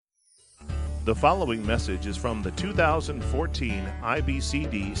The following message is from the 2014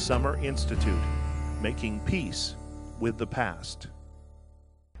 IBCD Summer Institute, Making Peace with the Past.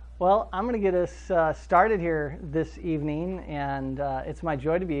 Well, I'm going to get us started here this evening, and it's my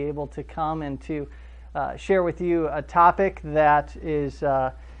joy to be able to come and to share with you a topic that is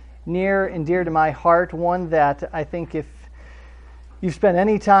near and dear to my heart, one that I think if you've spent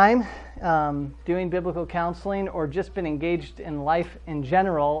any time doing biblical counseling or just been engaged in life in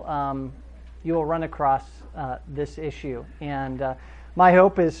general, you will run across this issue. And my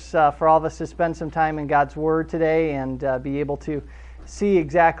hope is for all of us to spend some time in God's Word today and be able to see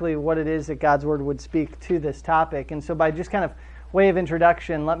exactly what it is that God's Word would speak to this topic. And so by just kind of way of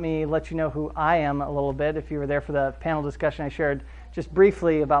introduction, let me let you know who I am a little bit. If you were there for the panel discussion, I shared just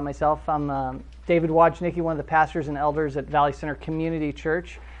briefly about myself. I'm David Wojnicki, one of the pastors and elders at Valley Center Community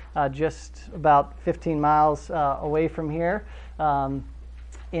Church, just about 15 miles away from here.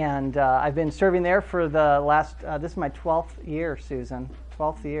 And I've been serving there for the last, this is my 12th year, Susan,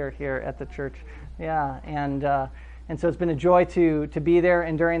 12th year here at the church. Yeah, and so it's been a joy to be there,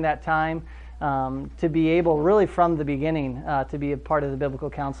 and during that time, to be able, really from the beginning, to be a part of the biblical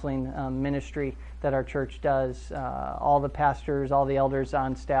counseling ministry that our church does. All the pastors, all the elders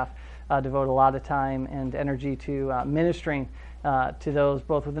on staff devote a lot of time and energy to ministering to those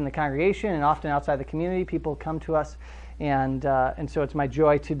both within the congregation and often outside the community. People come to us. And so it's my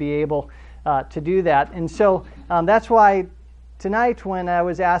joy to be able to do that. And so that's why tonight, when I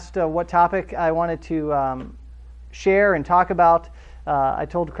was asked what topic I wanted to share and talk about, I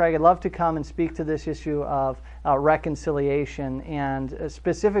told Craig I'd love to come and speak to this issue of reconciliation, and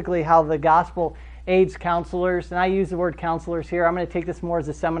specifically how the gospel aids counselors. And I use the word counselors here. I'm going to take this more as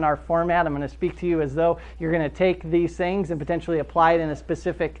a seminar format. I'm going to speak to you as though you're going to take these things and potentially apply it in a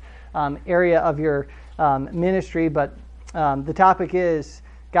specific area of your ministry. But the topic is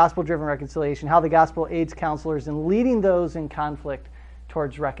gospel-driven reconciliation, how the gospel aids counselors in leading those in conflict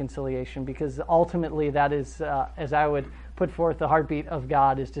towards reconciliation, because ultimately that is, as I would put forth, the heartbeat of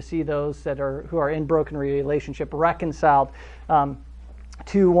God, is to see those who are in broken relationship reconciled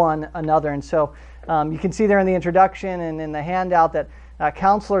to one another. And so you can see there in the introduction and in the handout that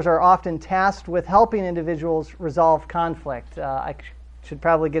counselors are often tasked with helping individuals resolve conflict. I should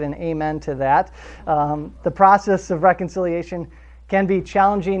probably get an amen to that. The process of reconciliation can be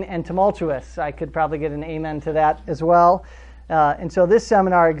challenging and tumultuous. I could probably get an amen to that as well. And so this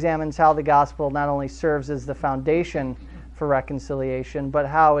seminar examines how the gospel not only serves as the foundation for reconciliation, but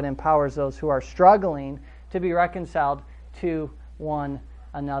how it empowers those who are struggling to be reconciled to one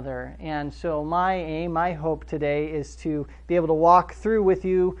another. And so my aim, my hope today is to be able to walk through with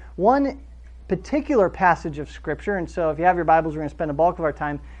you one particular passage of Scripture. And so if you have your Bibles, we're going to spend a bulk of our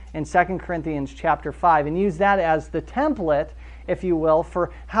time in 2 Corinthians chapter 5 and use that as the template, if you will,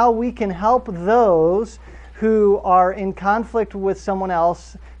 for how we can help those who are in conflict with someone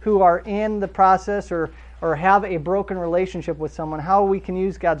else, who are in the process or have a broken relationship with someone, how we can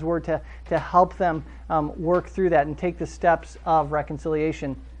use God's Word to help them work through that and take the steps of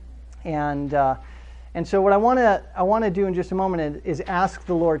reconciliation. And so what I want to do in just a moment is ask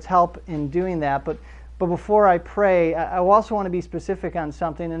the Lord's help in doing that. But before I pray, I also want to be specific on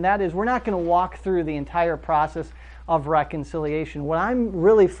something, and that is we're not going to walk through the entire process of reconciliation. What I'm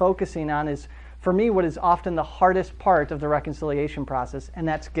really focusing on is, for me, what is often the hardest part of the reconciliation process, and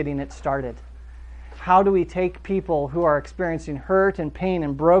that's getting it started. How do we take people who are experiencing hurt and pain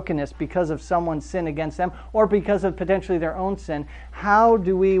and brokenness because of someone's sin against them or because of potentially their own sin? How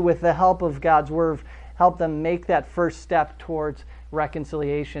do we, with the help of God's Word, help them make that first step towards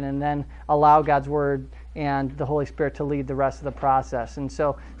reconciliation and then allow God's Word and the Holy Spirit to lead the rest of the process? And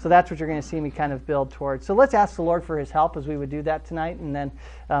so that's what you're going to see me kind of build towards. So let's ask the Lord for His help as we would do that tonight, and then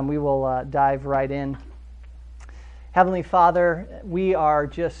we will dive right in. Heavenly Father, we are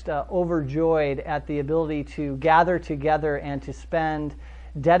just overjoyed at the ability to gather together and to spend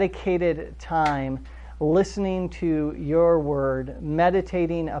dedicated time listening to your word,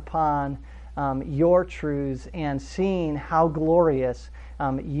 meditating upon your truths, and seeing how glorious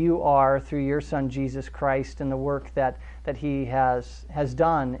you are through your Son, Jesus Christ, and the work that He has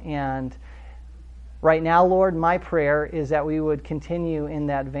done. And right now, Lord, my prayer is that we would continue in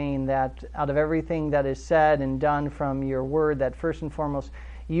that vein, that out of everything that is said and done from your word, that first and foremost,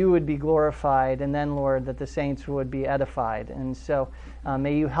 you would be glorified, and then, Lord, that the saints would be edified. And so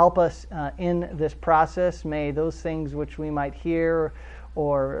may you help us in this process. May those things which we might hear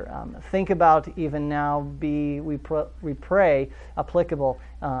or think about even now be, we pray, applicable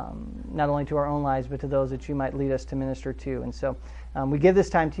not only to our own lives, but to those that you might lead us to minister to. And so we give this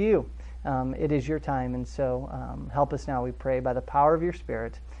time to you. it is your time. And so help us now, we pray, by the power of your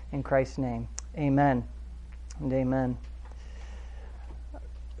Spirit. In Christ's name, amen and amen.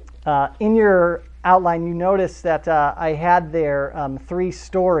 In your outline, you notice that I had there 3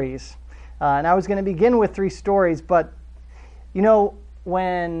 stories. And I was going to begin with 3 stories, but you know,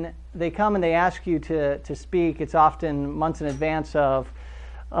 when they come and they ask you to speak, it's often months in advance of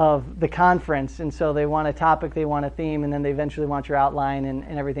the conference, and so they want a topic, they want a theme, and then they eventually want your outline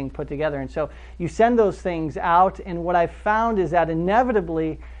and everything put together. And so you send those things out, and what I've found is that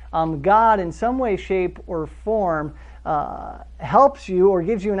inevitably God, in some way, shape, or form, helps you or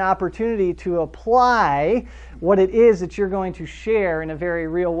gives you an opportunity to apply what it is that you're going to share in a very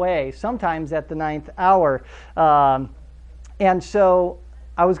real way, sometimes at the 9th hour. And so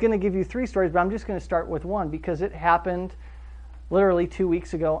I was going to give you 3 stories, but I'm just going to start with one because it happened literally 2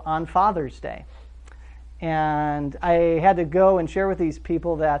 weeks ago on Father's Day. And I had to go and share with these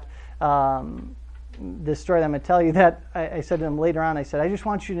people that this story that I'm going to tell you, that I said to them later on, I said, I just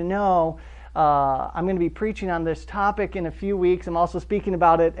want you to know I'm going to be preaching on this topic in a few weeks. I'm also speaking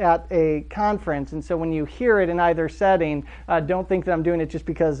about it at a conference. And so when you hear it in either setting, don't think that I'm doing it just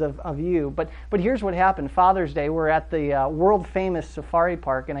because of you. But here's what happened. Father's Day, we're at the world-famous safari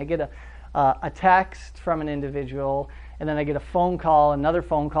park, and I get a text from an individual, and then I get a phone call, another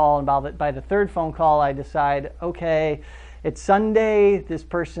phone call, and by the 3rd phone call, I decide, okay, it's Sunday, this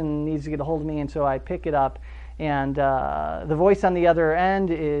person needs to get a hold of me, and so I pick it up. And the voice on the other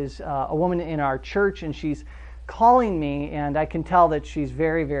end is a woman in our church, and she's calling me, and I can tell that she's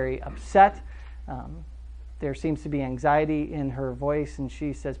very, very upset. There seems to be anxiety in her voice, and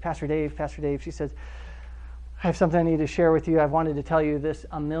she says, Pastor Dave, she says, I have something I need to share with you. I've wanted to tell you this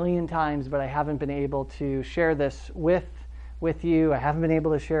a million times, but I haven't been able to share this with you. I haven't been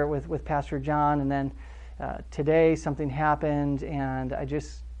able to share it with Pastor John, and then today something happened, and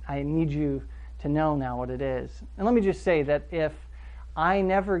I need you to know now what it is. And let me just say that if I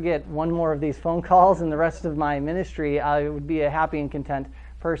never get one more of these phone calls in the rest of my ministry, I would be a happy and content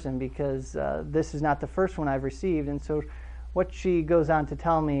person, because this is not the first one I've received. And so what she goes on to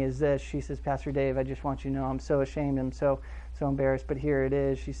tell me is this. She says, Pastor Dave, I just want you to know I'm so ashamed, I'm so embarrassed, but here it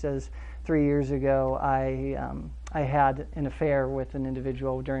is. She says, 3 years ago, I had an affair with an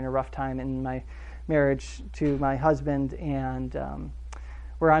individual during a rough time in my marriage to my husband, and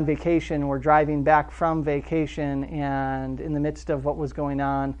we're on vacation, we're driving back from vacation, and in the midst of what was going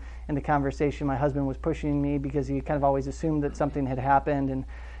on in the conversation, my husband was pushing me because he kind of always assumed that something had happened,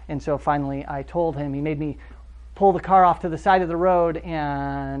 and so finally I told him. He made me pull the car off to the side of the road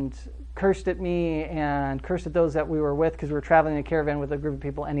and cursed at me and cursed at those that we were with, because we were traveling in a caravan with a group of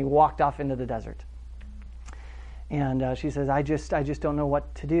people, and he walked off into the desert. And she says, I just don't know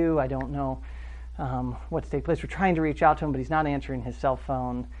what to do. I don't know what to take place. We're trying to reach out to him, but he's not answering his cell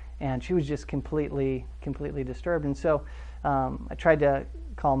phone. And she was just completely disturbed. And so I tried to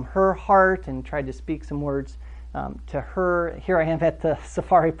calm her heart and tried to speak some words to her. Here I am at the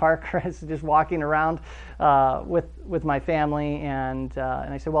safari park, just walking around with my family, and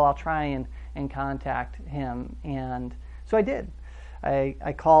I said, well, I'll try and contact him. And so I did.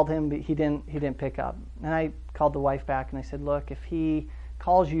 I called him, but he didn't pick up. And I called the wife back, and I said, look, if he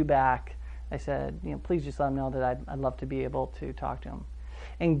calls you back, I said, please just let him know that I'd love to be able to talk to him.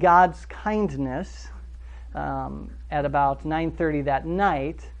 And God's kindness, at about 9:30 that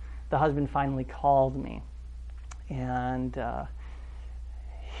night, the husband finally called me. And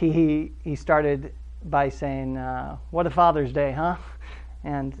he started by saying, what a Father's Day, huh?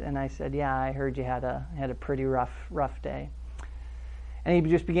 And I said, yeah, I heard you had a pretty rough day. And he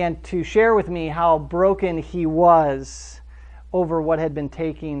just began to share with me how broken he was over what had been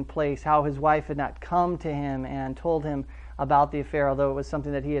taking place, how his wife had not come to him and told him about the affair, although it was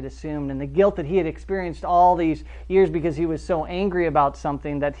something that he had assumed, and the guilt that he had experienced all these years because he was so angry about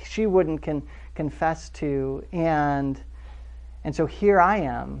something that she wouldn't confess to. And so here I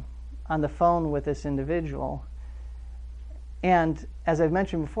am on the phone with this individual. And as I've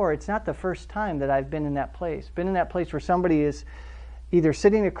mentioned before, it's not the first time that I've been in that place. Been in that place where somebody is either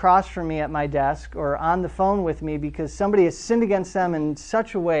sitting across from me at my desk or on the phone with me because somebody has sinned against them in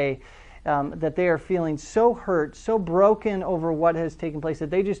such a way that they are feeling so hurt, so broken over what has taken place that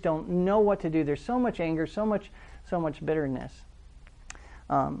they just don't know what to do. There's so much anger, so much bitterness.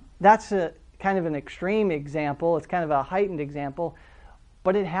 That's a kind of an extreme example. It's kind of a heightened example,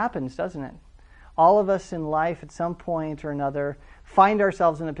 but it happens, doesn't it? All of us in life at some point or another find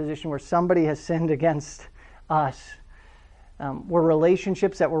ourselves in a position where somebody has sinned against us, where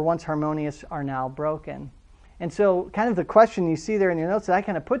relationships that were once harmonious are now broken. And so kind of the question you see there in your notes that I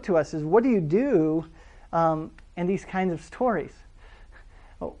kind of put to us is, what do you do in these kinds of stories?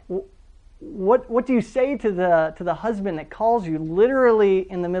 what do you say to the husband that calls you literally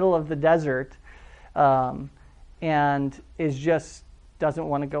in the middle of the desert, and doesn't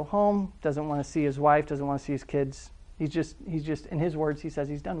want to go home, doesn't want to see his wife, doesn't want to see his kids? He's just in his words, he says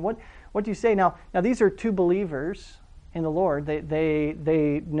he's done. What do you say? Now these are two believers in the Lord.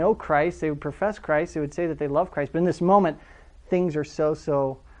 They know Christ, they would profess Christ, they would say that they love Christ, but in this moment things are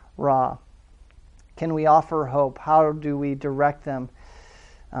so raw. Can we offer hope? How do we direct them?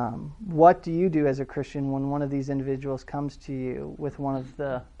 What do you do as a Christian when one of these individuals comes to you with one of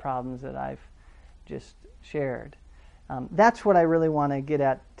the problems that I've just shared? That's what I really want to get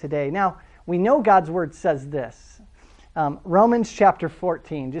at today. Now, we know God's Word says this. Romans chapter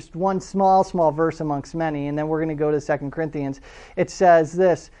 14, just one small verse amongst many, and then we're going to go to 2 Corinthians. It says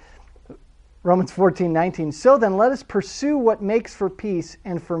this, Romans 14:19, "So then let us pursue what makes for peace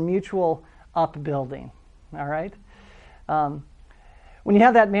and for mutual upbuilding." All right? When you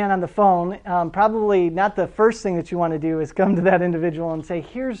have that man on the phone, probably not the first thing that you want to do is come to that individual and say,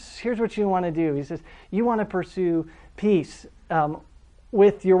 here's what you want to do. He says, you want to pursue peace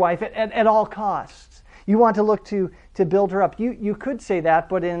with your wife at all costs. You want to look to build her up. You could say that,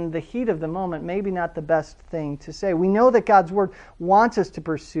 but in the heat of the moment, maybe not the best thing to say. We know that God's Word wants us to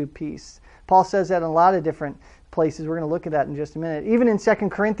pursue peace. Paul says that in a lot of different places. We're going to look at that in just a minute. Even in 2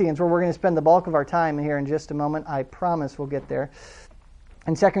 Corinthians, where we're going to spend the bulk of our time here in just a moment. I promise we'll get there.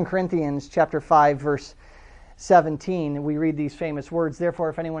 In 2 Corinthians chapter 5, verse 17, we read these famous words, "Therefore,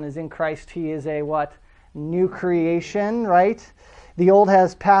 if anyone is in Christ, he is a" what? New creation, right? "The old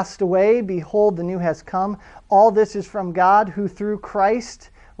has passed away. Behold, the new has come. All this is from God, who through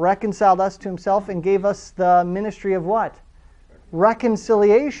Christ reconciled us to himself and gave us the ministry of" what?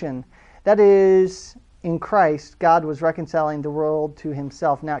 Reconciliation. That is, in Christ, God was reconciling the world to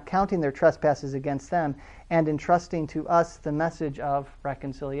himself, not counting their trespasses against them, and entrusting to us the message of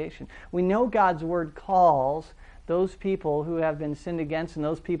reconciliation. We know God's Word calls those people who have been sinned against and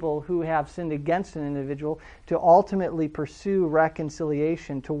those people who have sinned against an individual to ultimately pursue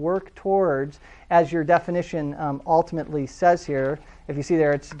reconciliation, to work towards, as your definition ultimately says here. If you see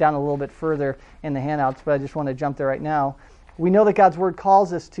there, it's down a little bit further in the handouts, but I just want to jump there right now. We know that God's Word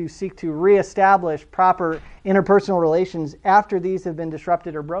calls us to seek to reestablish proper interpersonal relations after these have been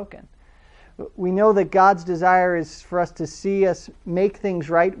disrupted or broken. We know that God's desire is for us to see us make things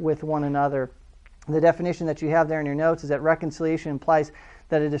right with one another. The definition that you have there in your notes is that reconciliation implies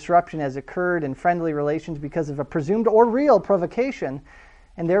that a disruption has occurred in friendly relations because of a presumed or real provocation,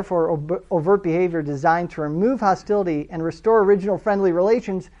 and therefore overt behavior designed to remove hostility and restore original friendly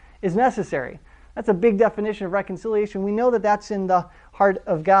relations is necessary. That's a big definition of reconciliation. We know that that's in the heart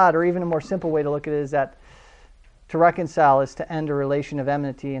of God, or even a more simple way to look at it is that to reconcile is to end a relation of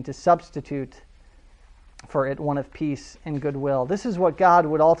enmity and to substitute for it one of peace and goodwill. This is what God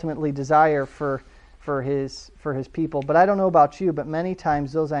would ultimately desire for his people. But I don't know about you, but many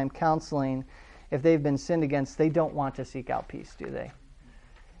times those I am counseling, if they've been sinned against, they don't want to seek out peace, do they?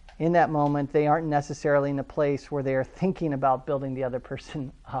 In that moment, they aren't necessarily in a place where they are thinking about building the other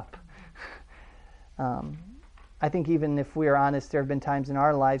person up. I think even if we are honest, there have been times in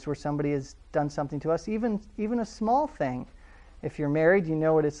our lives where somebody has done something to us, even a small thing. If you're married, you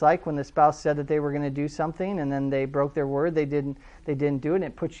know what it's like when the spouse said that they were going to do something and then they broke their word. They didn't do it, and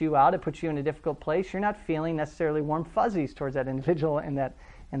it puts you out. It puts you in a difficult place. You're not feeling necessarily warm fuzzies towards that individual in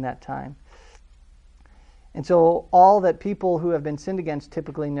that time. And so all that people who have been sinned against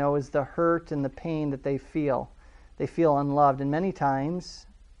typically know is the hurt and the pain that they feel. They feel unloved. And many times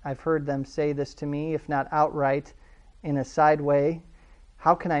I've heard them say this to me, if not outright, in a side way: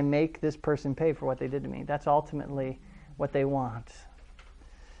 how can I make this person pay for what they did to me? That's ultimately what they want.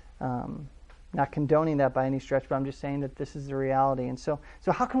 Not condoning that by any stretch, but I'm just saying that this is the reality. And so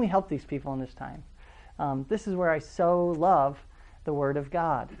how can we help these people in this time? This is where I so love the Word of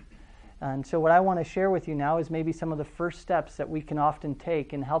God. And so what I want to share with you now is maybe some of the first steps that we can often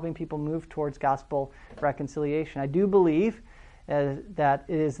take in helping people move towards gospel reconciliation. I do believe that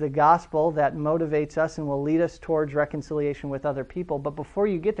it is the gospel that motivates us and will lead us towards reconciliation with other people. But before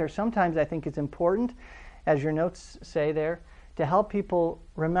you get there, sometimes I think it's important, as your notes say there, to help people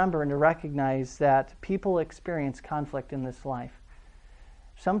remember and to recognize that people experience conflict in this life.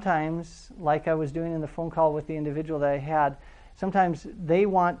 Sometimes, like I was doing in the phone call with the individual that I had, sometimes they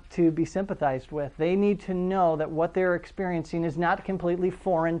want to be sympathized with. They need to know that what they're experiencing is not completely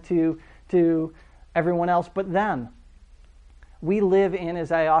foreign to everyone else but them. We live in,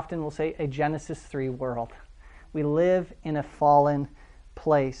 as I often will say, a Genesis 3 world. We live in a fallen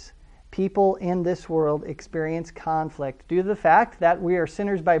place. People in this world experience conflict due to the fact that we are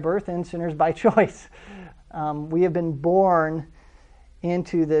sinners by birth and sinners by choice. We have been born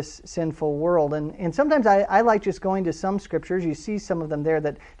into this sinful world. And sometimes I like just going to some scriptures. You see some of them there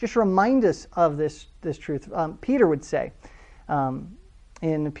that just remind us of this truth. Peter would say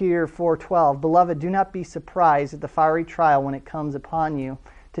in Peter 4:12, "Beloved, do not be surprised at the fiery trial when it comes upon you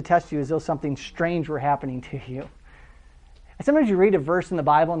to test you as though something strange were happening to you." And sometimes you read a verse in the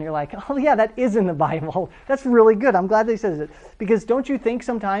Bible and you're like, oh yeah, that is in the Bible. That's really good. I'm glad that he says it. Because don't you think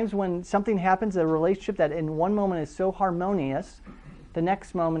sometimes when something happens, a relationship that in one moment is so harmonious, the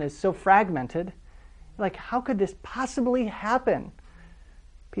next moment is so fragmented, you're like, how could this possibly happen?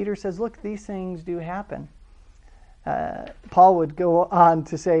 Peter says, look, these things do happen. Paul would go on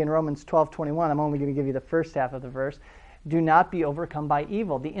to say in Romans 12:21, I'm only going to give you the first half of the verse, do not be overcome by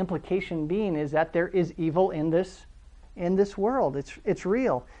evil. The implication being is that there is evil in this world. It's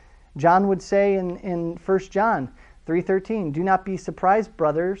real. John would say in 1 John 3:13, do not be surprised,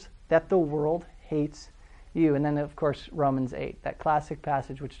 brothers, that the world hates you. And then, of course, Romans 8, that classic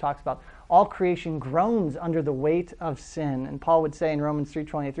passage which talks about all creation groans under the weight of sin. And Paul would say in Romans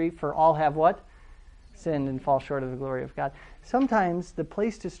 3:23, for all have what? Sinned and fall short of the glory of God. Sometimes the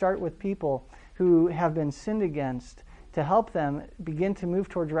place to start with people who have been sinned against, to help them begin to move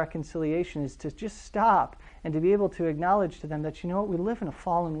towards reconciliation, is to just stop and to be able to acknowledge to them that, you know what, we live in a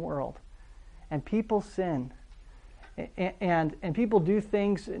fallen world and people sin and people do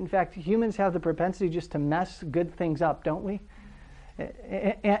things. In fact, humans have the propensity just to mess good things up, don't we?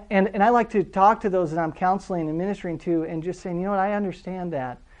 And I like to talk to those that I'm counseling and ministering to and just saying, you know what, I understand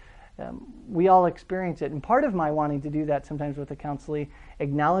that. We all experience it. And part of my wanting to do that sometimes with the counseling,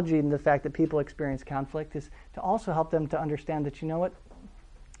 acknowledging the fact that people experience conflict, is to also help them to understand that, you know what,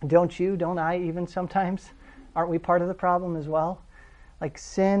 don't I even sometimes? Aren't we part of the problem as well? Like,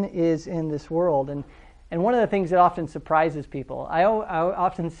 sin is in this world. And one of the things that often surprises people, I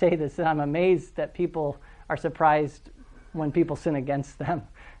often say this, that I'm amazed that people are surprised when people sin against them.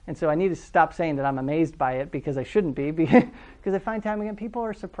 And so I need to stop saying that I'm amazed by it, because I shouldn't be, because I find time again people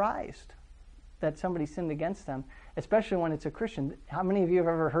are surprised that somebody sinned against them, especially when it's a Christian. How many of you have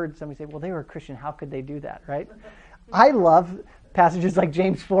ever heard somebody say, well, they were a Christian, how could they do that, right? I love passages like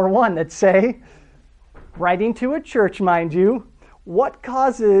James 4:1 that say, writing to a church, mind you, what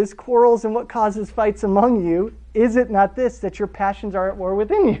causes quarrels and what causes fights among you? Is it not this, that your passions are at war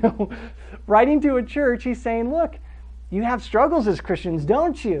within you? Writing to a church, he's saying, look, you have struggles as Christians,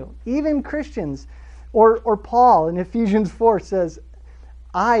 don't you? Even Christians. Or Paul in Ephesians 4 says,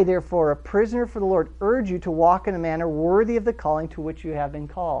 I, therefore, a prisoner for the Lord, urge you to walk in a manner worthy of the calling to which you have been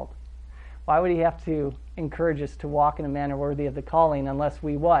called. Why would he have to encourage us to walk in a manner worthy of the calling unless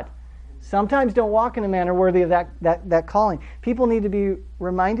we what? Sometimes don't walk in a manner worthy of that calling. People need to be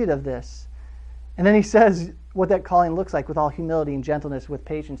reminded of this. And then he says what that calling looks like, with all humility and gentleness, with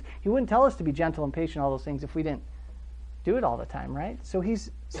patience. He wouldn't tell us to be gentle and patient, all those things, if we didn't do it all the time, right? So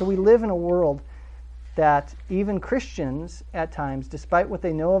we live in a world that even Christians at times, despite what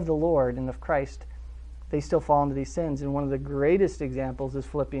they know of the Lord and of Christ, they still fall into these sins. And one of the greatest examples is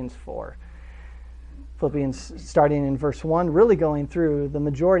Philippians 4. Philippians, starting in verse 1, really going through the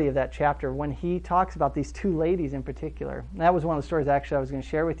majority of that chapter, when he talks about these two ladies in particular. And that was one of the stories actually I was going to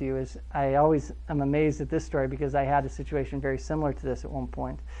share with you. Is I always am amazed at this story, because I had a situation very similar to this at one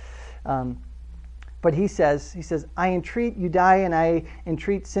point. But he says, I entreat Euodia and I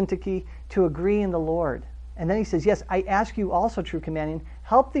entreat Syntyche to agree in the Lord. And then he says, yes, I ask you also, true companion,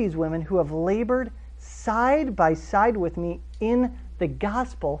 help these women who have labored side by side with me in the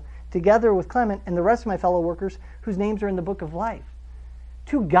gospel, together with Clement and the rest of my fellow workers whose names are in the book of life.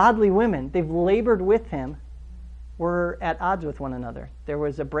 Two godly women, they've labored with him, were at odds with one another. There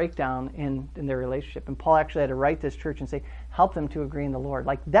was a breakdown in their relationship. And Paul actually had to write this church and say, help them to agree in the Lord.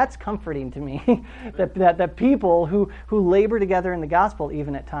 Like, that's comforting to me, that people who labor together in the gospel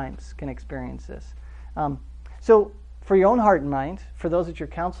even at times can experience this. So for your own heart and mind, for those that you're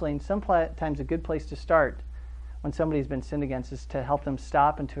counseling, sometimes a good place to start when somebody's been sinned against is to help them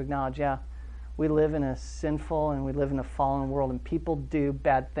stop and to acknowledge, yeah, we live in a sinful and we live in a fallen world, and people do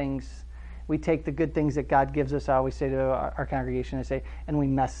bad things. We take the good things that God gives us, I always say to our congregation, I say, and we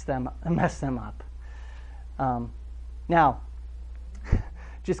mess them up. Now,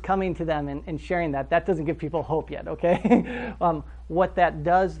 just coming to them and sharing that doesn't give people hope yet, okay? What that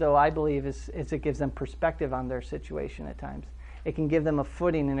does, though, I believe, is it gives them perspective on their situation at times. It can give them a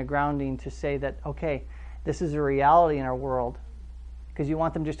footing and a grounding to say that, okay, this is a reality in our world, because you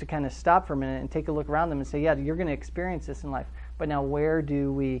want them just to kind of stop for a minute and take a look around them and say, yeah, you're going to experience this in life. But now where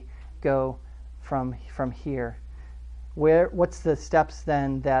do we go from here? What's the steps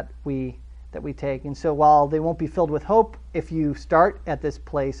then that we that we take. And so while they won't be filled with hope if you start at this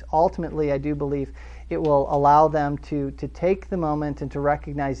place, ultimately I do believe it will allow them to take the moment and to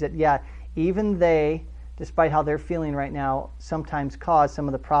recognize that, yeah, even they, despite how they're feeling right now, sometimes cause some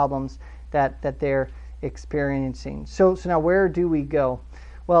of the problems that they're experiencing. So now where do we go?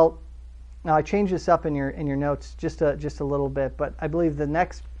 Well, now I changed this up in your notes just a little bit, but I believe the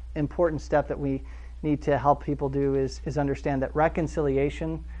next important step that we need to help people do is understand that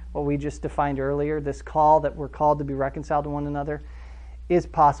reconciliation, what we just defined earlier, this call that we're called to be reconciled to one another, is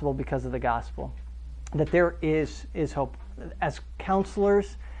possible because of the gospel. That there is hope. As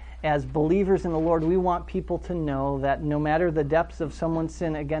counselors, as believers in the Lord, we want people to know that no matter the depths of someone's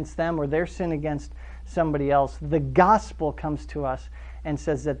sin against them or their sin against somebody else, the gospel comes to us and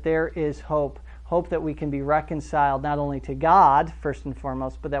says that there is hope that we can be reconciled not only to God, first and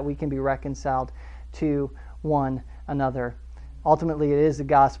foremost, but that we can be reconciled to one another. Ultimately, it is the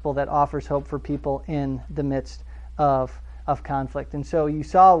gospel that offers hope for people in the midst of conflict. And so you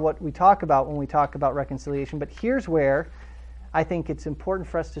saw what we talk about when we talk about reconciliation, but here's where I think it's important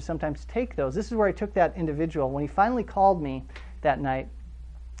for us to sometimes take those. This is where I took that individual. When he finally called me that night,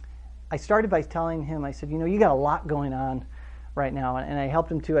 I started by telling him, I said, you got a lot going on right now. And I helped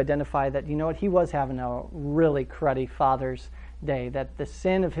him to identify that, he was having a really cruddy Father's Day, that the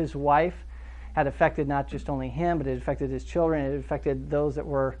sin of his wife had affected not just only him, but it affected his children, it affected those that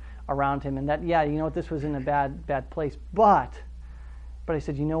were around him, and that, this was in a bad place. But I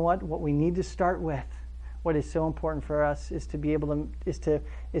said, what we need to start with, what is so important for us is to be able to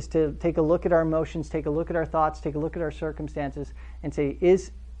is to take a look at our emotions, take a look at our thoughts, take a look at our circumstances, and say,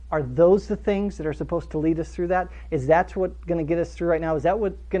 are those the things that are supposed to lead us through that? Is that what's going to get us through right now? Is that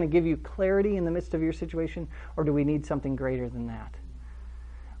what's going to give you clarity in the midst of your situation? Or do we need something greater than that?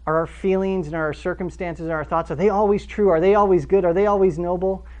 Are our feelings and our circumstances and our thoughts, are they always true? Are they always good? Are they always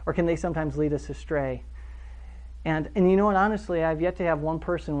noble? Or can they sometimes lead us astray? And honestly, I've yet to have one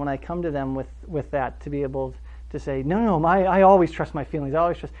person when I come to them with that to be able to say, no, I always trust my feelings. I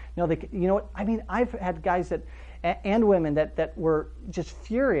always trust. No, I've had guys that and women that were just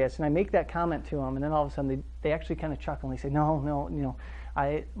furious, and I make that comment to them, and then all of a sudden they actually kind of chuckle and they say, no,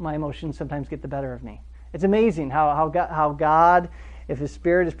 my emotions sometimes get the better of me. It's amazing how God, if His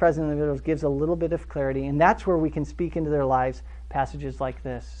Spirit is present in the individuals, gives a little bit of clarity, and that's where we can speak into their lives passages like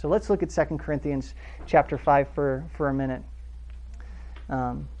this. So let's look at 2 Corinthians chapter 5 for a minute.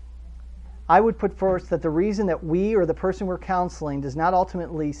 I would put forth that the reason that we or the person we're counseling does not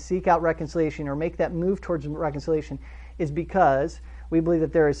ultimately seek out reconciliation or make that move towards reconciliation is because we believe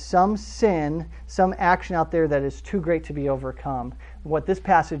that there is some sin, some action out there that is too great to be overcome. What this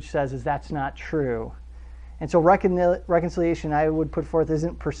passage says is that's not true. And so reconciliation, I would put forth,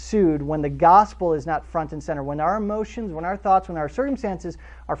 isn't pursued when the gospel is not front and center. When our emotions, when our thoughts, when our circumstances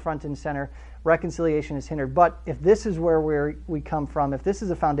are front and center, reconciliation is hindered. But if this is where we come from, if this is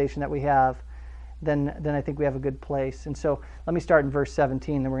a foundation that we have, then I think we have a good place. And so let me start in verse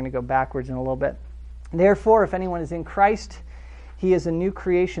 17, then we're going to go backwards in a little bit. Therefore, if anyone is in Christ, he is a new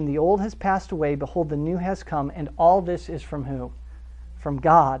creation. The old has passed away. Behold, the new has come. And all this is from who? From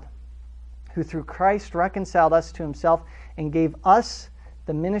God, who through Christ reconciled us to Himself and gave us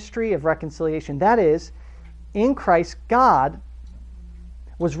the ministry of reconciliation. That is, in Christ, God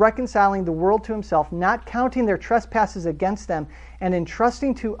was reconciling the world to Himself, not counting their trespasses against them, and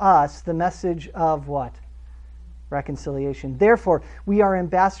entrusting to us the message of what? Reconciliation. Therefore, we are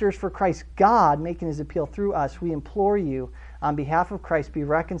ambassadors for Christ, God making His appeal through us. We implore you, on behalf of Christ, be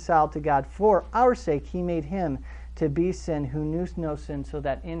reconciled to God. For our sake, He made Him to be sin who knew no sin, so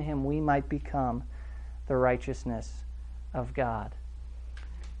that in Him we might become the righteousness of God.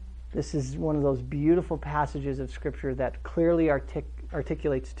 This is one of those beautiful passages of Scripture that clearly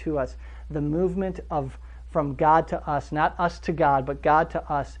articulates to us the movement from God to us, not us to God, but God to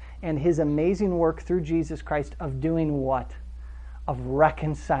us, and His amazing work through Jesus Christ of doing what? Of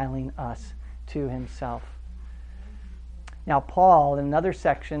reconciling us to Himself. Now, Paul, in another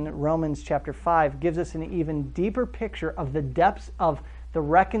section, Romans chapter 5, gives us an even deeper picture of the depths of the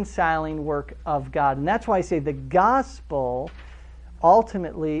reconciling work of God. And that's why I say the gospel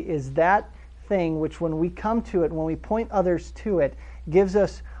ultimately is that thing which, when we come to it, when we point others to it, gives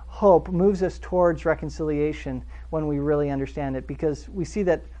us hope, moves us towards reconciliation when we really understand it. Because we see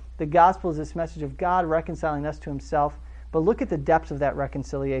that the gospel is this message of God reconciling us to Himself. But look at the depths of that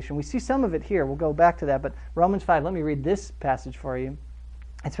reconciliation. We see some of it here. We'll go back to that. But Romans 5, let me read this passage for you.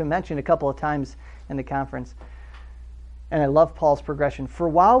 It's been mentioned a couple of times in the conference. And I love Paul's progression. For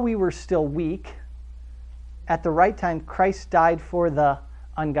while we were still weak, at the right time, Christ died for the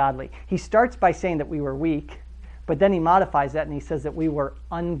ungodly. He starts by saying that we were weak, but then he modifies that and he says that we were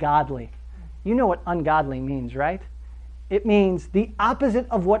ungodly. You know what ungodly means, right? It means the opposite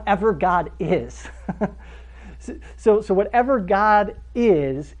of whatever God is. So whatever God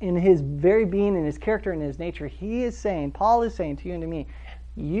is in his very being, in his character, and his nature, Paul is saying to you and to me,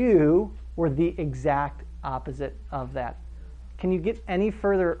 you were the exact opposite of that. Can you get any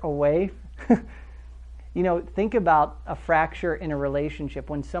further away? Think about a fracture in a relationship.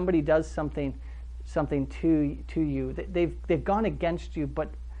 When somebody does something to you, they've gone against you,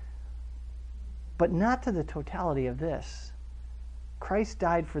 but not to the totality of this. Christ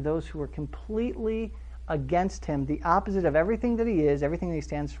died for those who were completely against him, the opposite of everything that he is, everything that he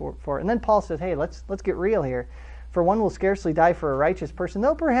stands for. And then Paul says, hey, let's get real here. For one will scarcely die for a righteous person,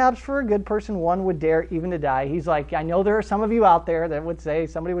 though perhaps for a good person one would dare even to die. He's like, I know there are some of you out there that would say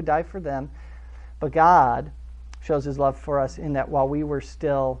somebody would die for them, but God shows his love for us in that while we were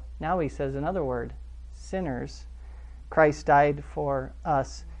still, now he says another word, sinners, Christ died for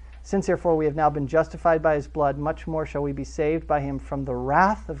us. Since therefore we have now been justified by his blood, much more shall we be saved by him from the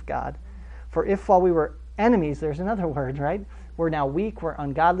wrath of God. For if while we were enemies, there's another word, right? We're now weak, we're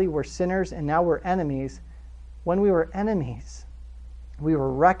ungodly, we're sinners, and now we're enemies. When we were enemies, we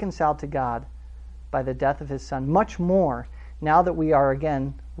were reconciled to God by the death of his Son. Much more, now that we are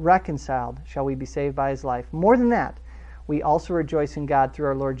again reconciled, shall we be saved by his life. More than that, we also rejoice in God through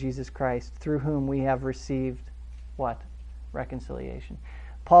our Lord Jesus Christ, through whom we have received what? Reconciliation.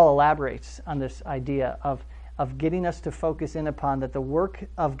 Paul elaborates on this idea of getting us to focus in upon that the work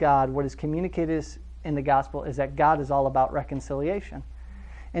of God, what is communicated in the gospel, is that God is all about reconciliation.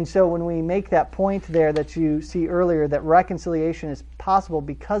 And so when we make that point there that you see earlier, that reconciliation is possible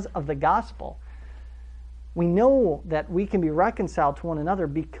because of the gospel, we know that we can be reconciled to one another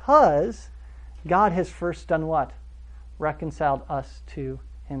because God has first done what? Reconciled us to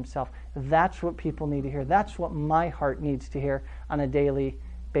himself. That's what people need to hear. That's what my heart needs to hear on a daily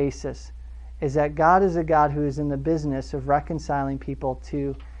basis, is that God is a God who is in the business of reconciling people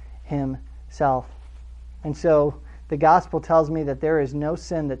to himself. And so the gospel tells me that there is no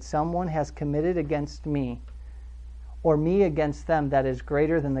sin that someone has committed against me or me against them that is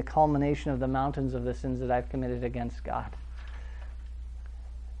greater than the culmination of the mountains of the sins that I've committed against God.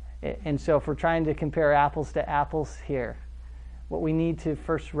 And so if we're trying to compare apples to apples here, what we need to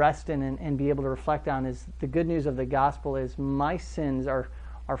first rest in and be able to reflect on is the good news of the gospel is my sins are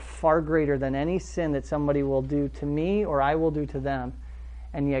far greater than any sin that somebody will do to me or I will do to them.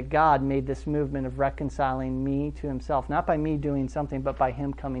 And yet God made this movement of reconciling me to himself, not by me doing something, but by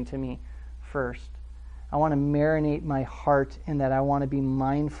him coming to me first. I want to marinate my heart in that. I want to be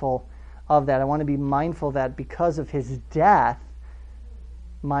mindful of that. I want to be mindful that because of his death,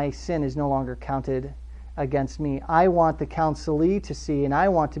 my sin is no longer counted against me. I want the counselee to see, and I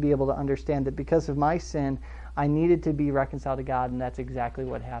want to be able to understand that because of my sin, I needed to be reconciled to God, and that's exactly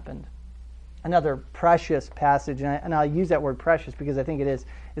what happened. Another precious passage, and I'll use that word precious because I think it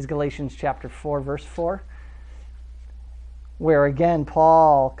is Galatians chapter 4, verse 4, where again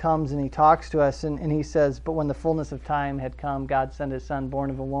Paul comes and he talks to us and he says, but when the fullness of time had come, God sent his Son, born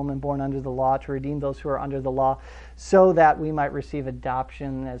of a woman, born under the law, to redeem those who are under the law, so that we might receive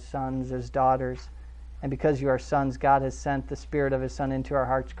adoption as sons, as daughters. And because you are sons, God has sent the Spirit of his Son into our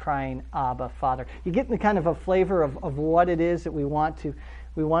hearts, crying, Abba, Father. You get the kind of a flavor of what it is that we want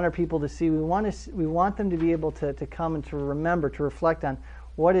our people to see. We want them to be able to come and to remember, to reflect on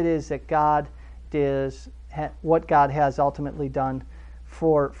what it is that God is, what God has ultimately done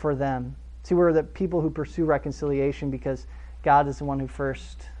for them. See, we're the people who pursue reconciliation because God is the one who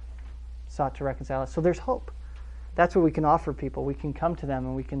first sought to reconcile us. So there's hope. That's what we can offer people. We can come to them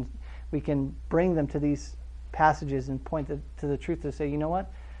and we can bring them to these passages and point to the truth to say, you know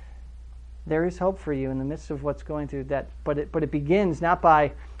what? There is hope for you in the midst of what's going through that. But it begins not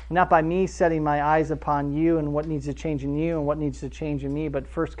by me setting my eyes upon you and what needs to change in you and what needs to change in me, but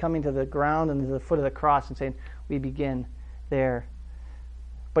first coming to the ground and to the foot of the cross and saying, we begin there.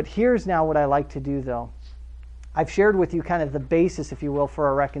 But here's now what I like to do, though. I've shared with you kind of the basis, if you will, for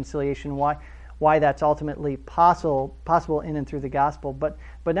our reconciliation, why that's ultimately possible in and through the gospel. But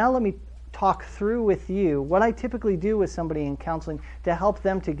now let me talk through with you what I typically do with somebody in counseling to help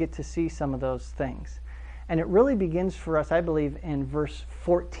them to get to see some of those things. And it really begins for us, I believe, in verse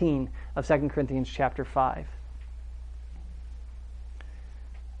 14 of 2 Corinthians chapter 5.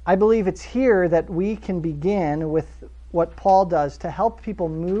 I believe it's here that we can begin with what Paul does to help people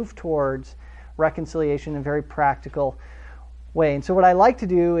move towards reconciliation in a very practical way. And so what I like to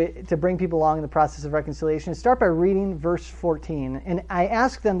do to bring people along in the process of reconciliation is start by reading verse 14. And I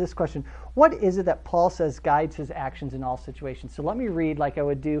ask them this question: what is it that Paul says guides his actions in all situations? So let me read like I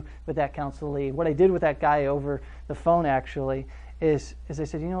would do with that counselee. What I did with that guy over the phone actually is I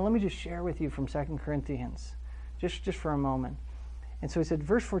said, let me just share with you from 2 Corinthians, just for a moment. And so he said,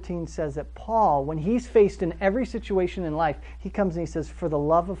 verse 14 says that Paul, when he's faced in every situation in life, he comes and he says, for the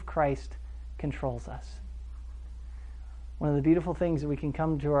love of Christ controls us. One of the beautiful things that we can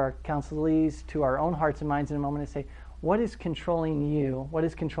come to our counselees, to our own hearts and minds in a moment and say, what is controlling you? What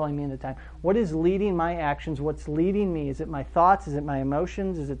is controlling me in the time? What is leading my actions? What's leading me? Is it my thoughts? Is it my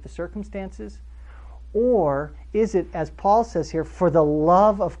emotions? Is it the circumstances? Or is it, as Paul says here, for the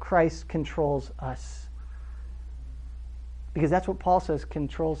love of Christ controls us? Because that's what Paul says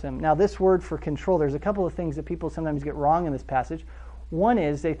controls him. Now, this word for control, there's a couple of things that people sometimes get wrong in this passage. One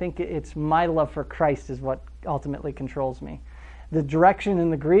is they think it's my love for Christ is what ultimately controls me. The direction in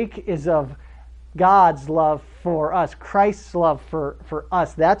the Greek is of God's love for us, Christ's love for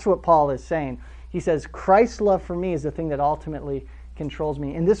us. That's what Paul is saying. He says, Christ's love for me is the thing that ultimately controls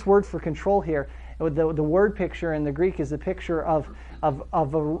me. And this word for control here, the word picture in the Greek is the picture of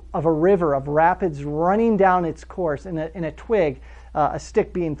a river, of rapids running down its course, and a twig, a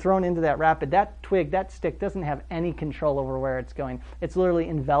stick being thrown into that rapid. That twig, that stick doesn't have any control over where it's going. It's literally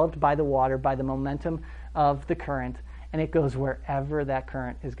enveloped by the water, by the momentum of the current, and it goes wherever that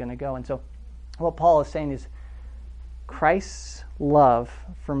current is going to go. And so what Paul is saying is Christ's love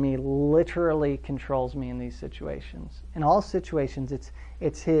for me literally controls me in these situations. In all situations,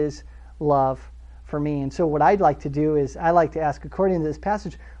 it's his love for me. And so what I'd like to do is I like to ask, according to this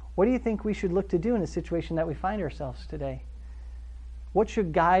passage, what do you think we should look to do in a situation that we find ourselves today? What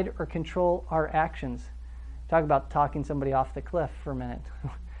should guide or control our actions? Talk about talking somebody off the cliff for a minute.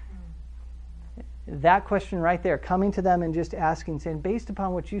 That question right there, coming to them and just asking, saying, based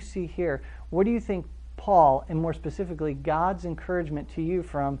upon what you see here, what do you think Paul, and more specifically God's encouragement to you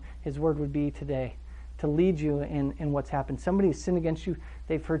from his word would be today? To lead you in what's happened. Somebody has sinned against you,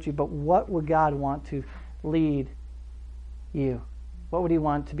 they've hurt you, but what would God want to lead you? What would he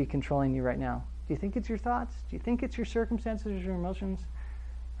want to be controlling you right now? Do you think it's your thoughts? Do you think it's your circumstances or your emotions?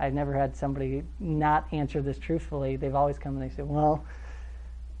 I've never had somebody not answer this truthfully. They've always come and they say, well,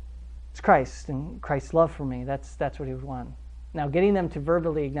 it's Christ and Christ's love for me. That's what he would want. Now, getting them to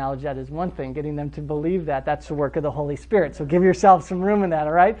verbally acknowledge that is one thing. Getting them to believe that's the work of the Holy Spirit. So give yourself some room in that,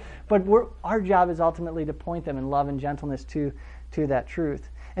 all right? But our job is ultimately to point them in love and gentleness to that truth.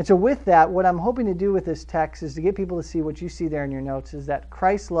 And so with that, what I'm hoping to do with this text is to get people to see what you see there in your notes, is that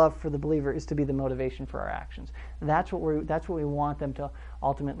Christ's love for the believer is to be the motivation for our actions. That's what we want them to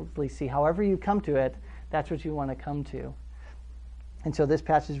ultimately see. However you come to it, that's what you want to come to. And so this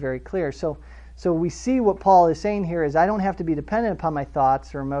passage is very clear. So we see what Paul is saying here is I don't have to be dependent upon my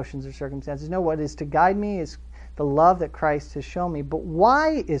thoughts or emotions or circumstances. No, what is to guide me is the love that Christ has shown me. But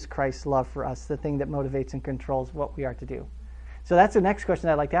why is Christ's love for us the thing that motivates and controls what we are to do? So that's the next question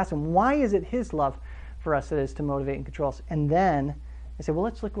I'd like to ask him. Why is it his love for us that is to motivate and control us? And then I say, well,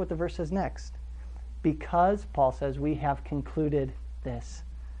 let's look at what the verse says next. Because, Paul says, we have concluded this.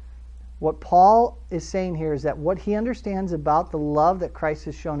 What Paul is saying here is that what he understands about the love that Christ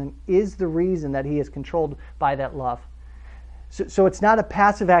has shown him is the reason that he is controlled by that love. So it's not a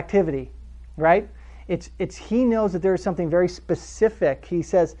passive activity, right? It's he knows that there is something very specific. He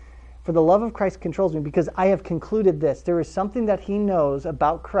says, for the love of Christ controls me because I have concluded this. There is something that he knows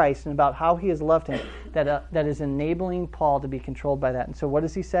about Christ and about how he has loved him that is enabling Paul to be controlled by that. And so what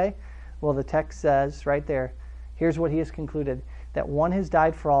does he say? Well, the text says right there, here's what he has concluded. That one has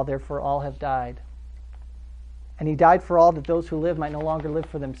died for all, therefore all have died. And he died for all, that those who live might no longer live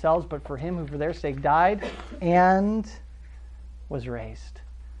for themselves, but for him who for their sake died and was raised.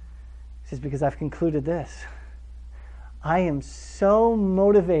 He says, because I've concluded this. I am so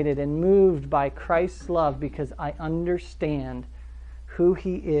motivated and moved by Christ's love because I understand who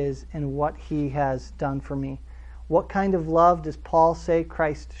he is and what he has done for me. What kind of love does Paul say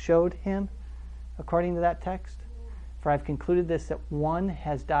Christ showed him, according to that text? For I've concluded this, that one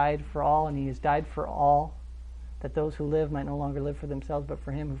has died for all, and he has died for all, that those who live might no longer live for themselves, but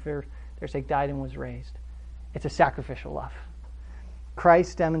for him who for their sake died and was raised. It's a sacrificial love.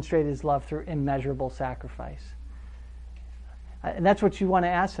 Christ demonstrated his love through immeasurable sacrifice. And that's what you want to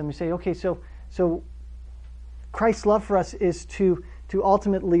ask them. You say, okay, so Christ's love for us is to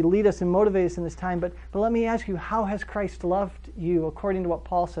ultimately lead us and motivate us in this time, but let me ask you, how has Christ loved you according to what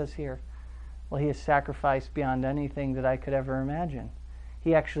Paul says here? Well, he has sacrificed beyond anything that I could ever imagine.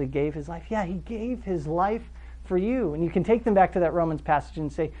 He actually gave his life. Yeah, he gave his life for you. And you can take them back to that Romans passage and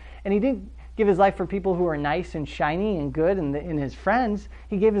say, and he didn't give his life for people who are nice and shiny and good and his friends.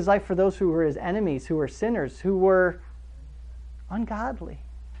 He gave his life for those who were his enemies, who were sinners, who were ungodly.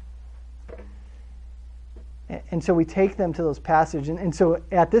 And so we take them to those passages. And so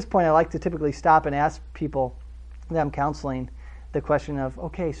at this point, I like to typically stop and ask people that I'm counseling, the question of,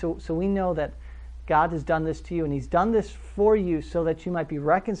 okay, so we know that God has done this to you, and he's done this for you so that you might be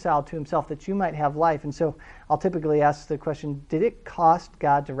reconciled to himself, that you might have life. And so I'll typically ask the question, did it cost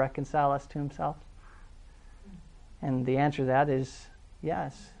God to reconcile us to himself? And the answer to that is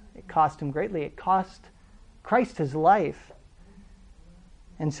yes. It cost him greatly. It cost Christ his life.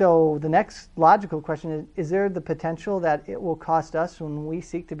 And so the next logical question is there the potential that it will cost us when we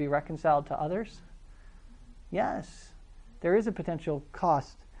seek to be reconciled to others? Yes, there is a potential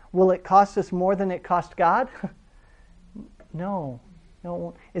cost. Will it cost us more than it cost God? No.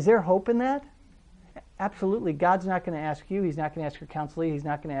 Is there hope in that? Absolutely. God's not going to ask you. He's not going to ask your counselor. He's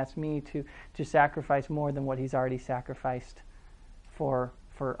not going to ask me to sacrifice more than what he's already sacrificed for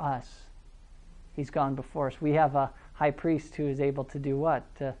us. He's gone before us. We have a high priest who is able to do what?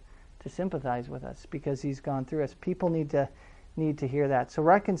 To sympathize with us because he's gone through us. People need to hear that. So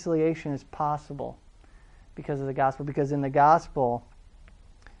reconciliation is possible because of the gospel. Because in the gospel,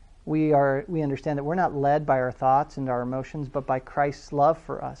 we understand that we're not led by our thoughts and our emotions, but by Christ's love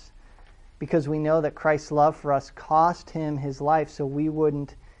for us. Because we know that Christ's love for us cost him his life so we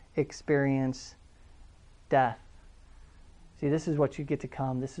wouldn't experience death. See, this is what you get to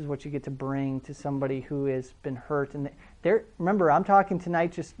come. This is what you get to bring to somebody who has been hurt. And remember, I'm talking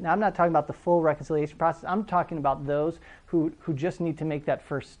tonight I'm not talking about the full reconciliation process. I'm talking about those who just need to make that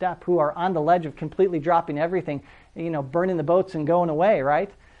first step, who are on the ledge of completely dropping everything, burning the boats and going away,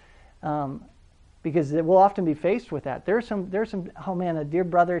 right? Because we'll often be faced with that. There's some. Oh man, a dear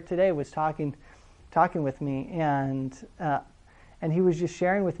brother today was talking with me, and he was just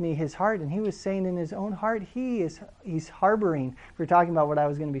sharing with me his heart, and he was saying in his own heart he's harboring. We were talking about what I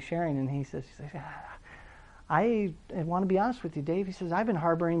was going to be sharing, and he says, I want to be honest with you, Dave. He says, I've been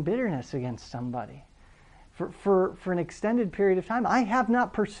harboring bitterness against somebody for an extended period of time. I have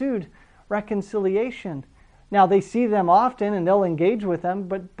not pursued reconciliation. Now, they see them often and they'll engage with them,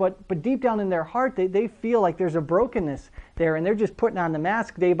 but deep down in their heart, they feel like there's a brokenness there, and they're just putting on the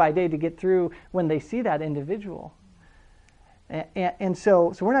mask day by day to get through when they see that individual. And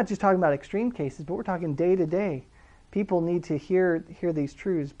so we're not just talking about extreme cases, but we're talking day to day. People need to hear these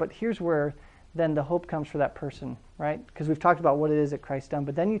truths, but here's where then the hope comes for that person, right? Because we've talked about what it is that Christ's done,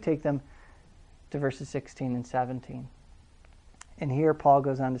 but then you take them to verses 16 and 17. And here Paul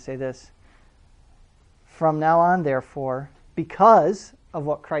goes on to say this. From now on, therefore, because of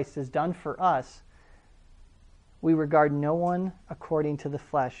what Christ has done for us, we regard no one according to the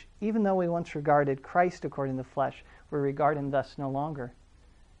flesh. Even though we once regarded Christ according to the flesh, we regard him thus no longer.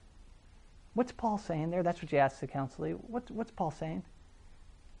 What's Paul saying there? That's what you ask the counselor. What's Paul saying?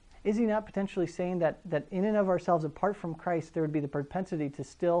 Is he not potentially saying that in and of ourselves, apart from Christ, there would be the propensity to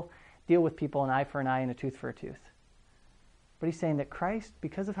still deal with people an eye for an eye and a tooth for a tooth? But he's saying that Christ,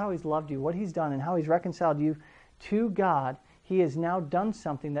 because of how he's loved you, what he's done, and how he's reconciled you to God, he has now done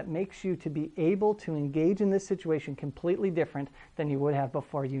something that makes you to be able to engage in this situation completely different than you would have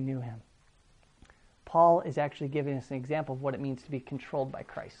before you knew him. Paul is actually giving us an example of what it means to be controlled by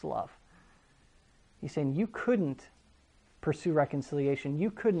Christ's love. He's saying you couldn't pursue reconciliation.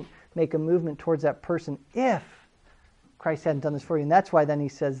 You couldn't make a movement towards that person if Christ hadn't done this for you. And that's why then he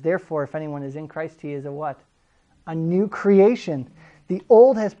says, therefore, if anyone is in Christ, he is a what? A new creation. The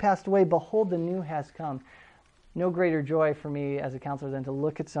old has passed away. Behold, the new has come. No greater joy for me as a counselor than to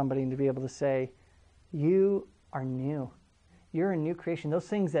look at somebody and to be able to say, you are new. You're a new creation. Those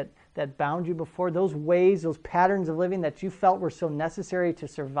things that bound you before, those ways, those patterns of living that you felt were so necessary to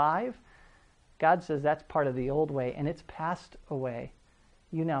survive, God says that's part of the old way, and it's passed away.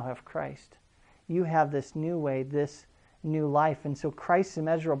 You now have Christ. You have this new way, this new life. And so Christ's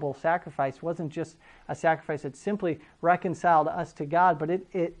immeasurable sacrifice wasn't just a sacrifice that simply reconciled us to God, but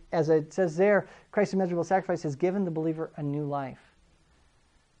it as it says there, Christ's immeasurable sacrifice has given the believer a new life.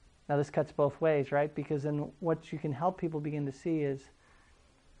 Now this cuts both ways, right? Because then what you can help people begin to see is,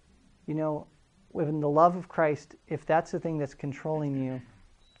 within the love of Christ, if that's the thing that's controlling you,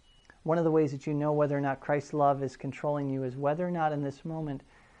 one of the ways that you know whether or not Christ's love is controlling you is whether or not in this moment,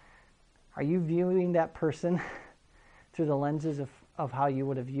 are you viewing that person through the lenses of how you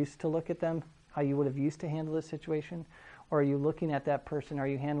would have used to look at them, how you would have used to handle this situation? Or are you looking at that person, are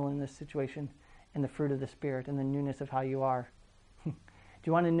you handling this situation in the fruit of the Spirit and the newness of how you are? Do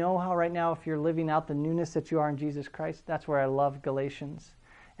you want to know how right now, if you're living out the newness that you are in Jesus Christ? That's where I love Galatians,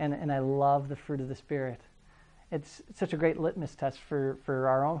 and I love the fruit of the Spirit. It's such a great litmus test for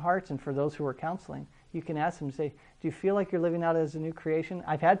our own hearts and for those who are counseling. You can ask them, say, do you feel like you're living out as a new creation?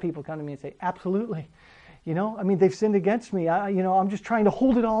 I've had people come to me and say, absolutely. They've sinned against me. I'm just trying to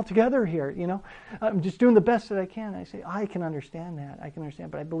hold it all together here. I'm just doing the best that I can. I say, I can understand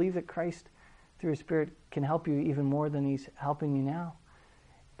that. But I believe that Christ, through His Spirit can help you even more than He's helping you now.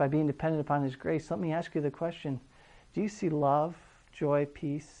 By being dependent upon His grace, let me ask you the question, do you see love, joy,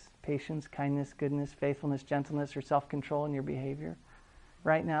 peace, patience, kindness, goodness, faithfulness, gentleness, or self-control in your behavior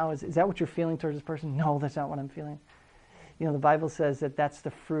right now? Is that what you're feeling towards this person? No, that's not what I'm feeling. You know, the Bible says that that's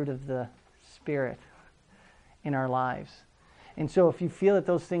the fruit of the Spirit in our lives. And so if you feel that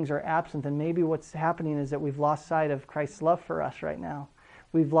those things are absent, then maybe what's happening is that we've lost sight of Christ's love for us right now.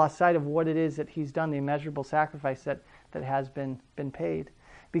 We've lost sight of what it is that He's done, the immeasurable sacrifice that has been paid.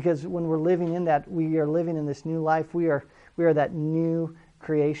 Because when we're living in that, we are living in this new life. We are that new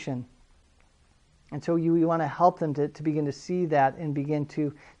creation. And so you want to help them to begin to see that and begin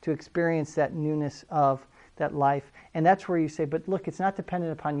to experience that newness of that life. And that's where you say, but look, it's not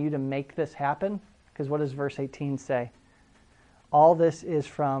dependent upon you to make this happen. Because what does verse 18 say? All this is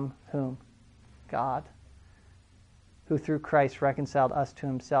from whom? God, who through Christ reconciled us to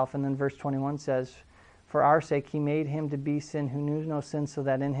Himself. And then verse 21 says, for our sake He made Him to be sin who knew no sin, so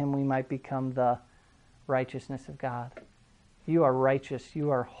that in Him we might become the righteousness of God. You are righteous.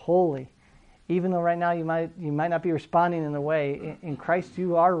 You are holy. Even though right now you might not be responding in the way, in Christ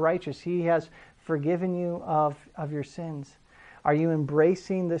you are righteous. He has forgiven you of your sins. Are you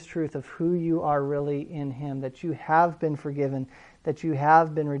embracing this truth of who you are really in Him, that you have been forgiven, that you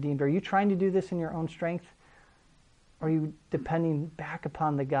have been redeemed? Are you trying to do this in your own strength? Or are you depending back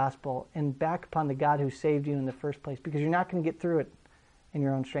upon the gospel and back upon the God who saved you in the first place? Because you're not going to get through it in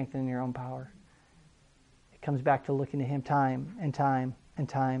your own strength and in your own power. It comes back to looking to Him time and time and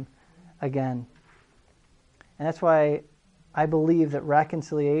time again. And that's why I believe that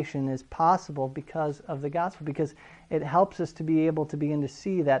reconciliation is possible because of the gospel, because it helps us to be able to begin to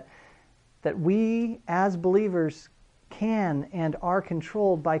see that we as believers can and are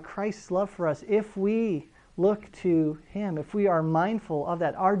controlled by Christ's love for us if we look to Him, if we are mindful of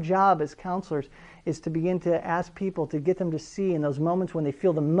that. Our job as counselors is to begin to ask people, to get them to see in those moments when they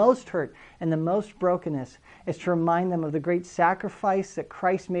feel the most hurt and the most brokenness, is to remind them of the great sacrifice that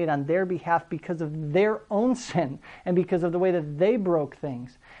Christ made on their behalf because of their own sin and because of the way that they broke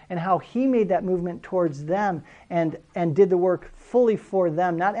things, and how He made that movement towards them and did the work fully for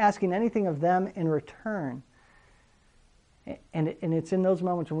them, not asking anything of them in return. And it's in those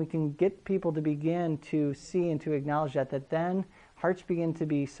moments when we can get people to begin to see and to acknowledge that then hearts begin to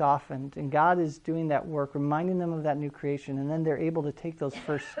be softened, and God is doing that work, reminding them of that new creation, and then they're able to take those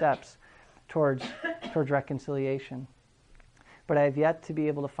first steps towards reconciliation. But I have yet to be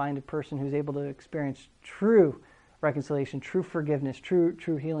able to find a person who's able to experience true reconciliation, true forgiveness, true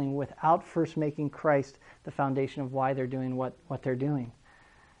healing, without first making Christ the foundation of why they're doing what they're doing.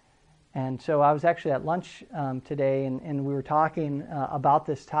 And so I was actually at lunch today, and we were talking about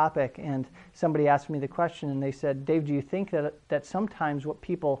this topic, and somebody asked me the question, and they said, Dave, do you think that sometimes what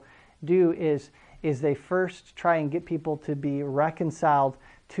people do is they first try and get people to be reconciled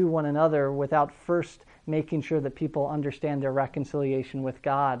to one another without first making sure that people understand their reconciliation with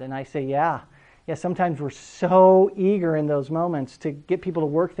God? And I say, yeah, sometimes we're so eager in those moments to get people to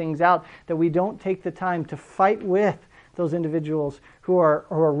work things out that we don't take the time to fight with those individuals who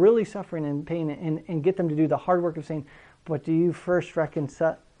are really suffering in pain and get them to do the hard work of saying, but do you first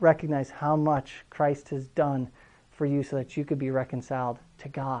recognize how much Christ has done for you so that you could be reconciled to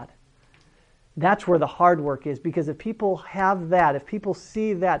God? That's where the hard work is, because if people have that, if people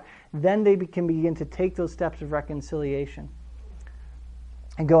see that, then they can begin to take those steps of reconciliation.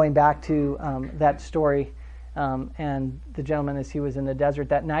 And going back to that story, and the gentleman as he was in the desert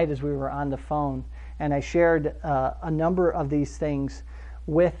that night as we were on the phone, and I shared a number of these things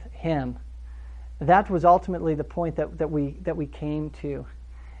with him. That was ultimately the point that we came to,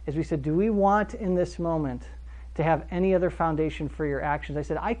 is we said, do we want in this moment to have any other foundation for your actions? I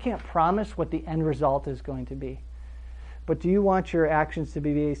said, I can't promise what the end result is going to be, but do you want your actions to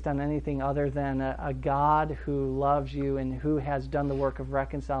be based on anything other than a God who loves you and who has done the work of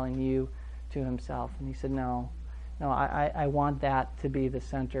reconciling you to Himself? And he said, no, I want that to be the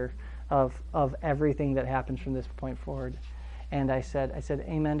center of everything that happens from this point forward. And I said,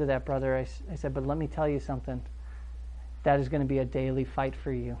 amen to that, brother. I said, but let me tell you something. That is going to be a daily fight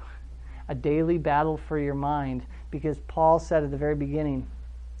for you, a daily battle for your mind, because Paul said at the very beginning,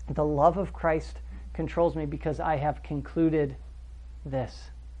 the love of Christ controls me because I have concluded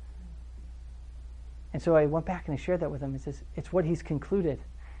this. And so I went back and I shared that with him. It says, it's what he's concluded.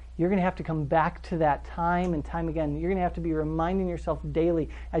 You're going to have to come back to that time and time again. You're going to have to be reminding yourself daily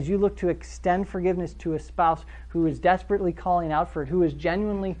as you look to extend forgiveness to a spouse who is desperately calling out for it, who is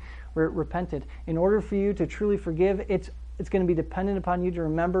genuinely repented. In order for you to truly forgive, it's going to be dependent upon you to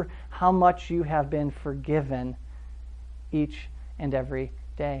remember how much you have been forgiven each and every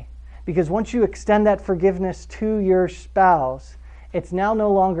day. Because once you extend that forgiveness to your spouse, it's now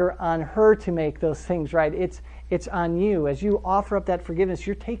no longer on her to make those things right. It's on you. As you offer up that forgiveness,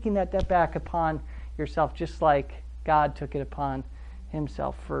 you're taking that debt back upon yourself, just like God took it upon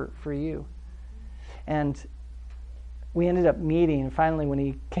himself for you. And we ended up meeting, and finally when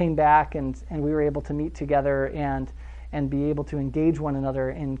he came back and we were able to meet together and be able to engage one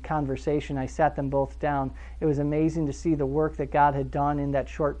another in conversation, I sat them both down. It was amazing to see the work that God had done in that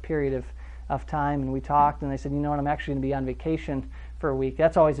short period of time, and we talked, and I said, you know what, I'm actually going to be on vacation for a week.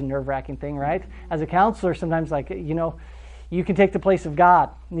 That's always a nerve-wracking thing, right? As a counselor, sometimes you can take the place of God.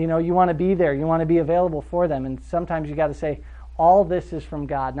 You want to be there. You want to be available for them, and sometimes you got to say, all this is from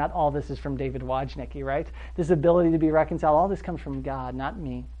God, not all this is from David Wojnicki, right? This ability to be reconciled, all this comes from God, not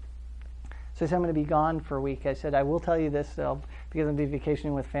me. So I said, I'm going to be gone for a week. I said, I will tell you this, though, because I'm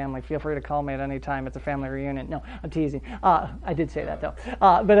vacationing with family. Feel free to call me at any time. It's a family reunion. No, I'm teasing. I did say that, though.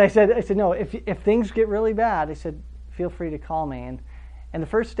 But I said, no, if things get really bad, I said, feel free to call me. And the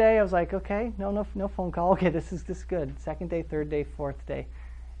first day, I was like, okay, no phone call. Okay, this is good. Second day, third day, fourth day.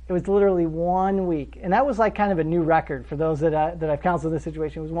 It was literally 1 week. And that was like kind of a new record for those that I've counseled in this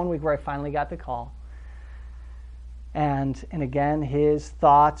situation. It was 1 week where I finally got the call. And again, his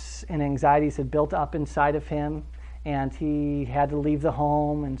thoughts and anxieties had built up inside of him, and he had to leave the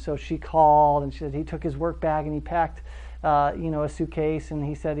home. And so she called, and she said he took his work bag and he packed, a suitcase, and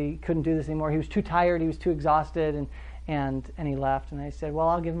he said he couldn't do this anymore. He was too tired, he was too exhausted, and he left. And I said, well,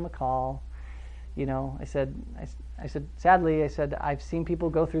 I'll give him a call. I said, sadly, I said, I've seen people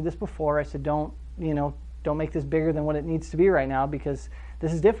go through this before. I said, don't make this bigger than what it needs to be right now, because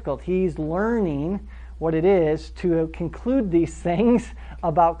this is difficult. He's learning what it is to conclude these things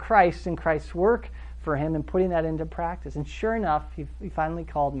about Christ and Christ's work for him and putting that into practice. And sure enough, he finally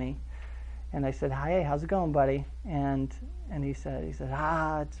called me, and I said, hi, hey, how's it going, buddy? And he said,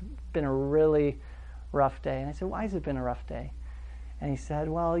 it's been a really rough day. And I said, why has it been a rough day? And he said,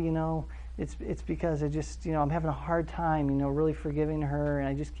 well, it's because I just, I'm having a hard time, really forgiving her, and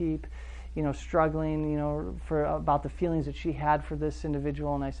I just keep, struggling, about the feelings that she had for this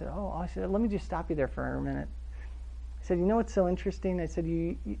individual. And I said, let me just stop you there for a minute. I said, what's so interesting? I said,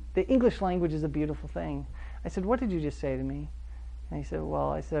 the English language is a beautiful thing. I said, what did you just say to me? And he said,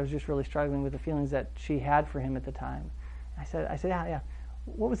 well, I was just really struggling with the feelings that she had for him at the time. I said, yeah.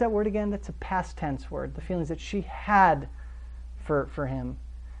 What was that word again? That's a past tense word, the feelings that she had for him.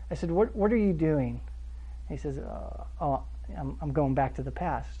 I said, what are you doing? He says, I'm going back to the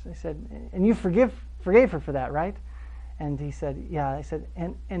past. I said, and you forgave her for that, right? And he said, yeah. I said,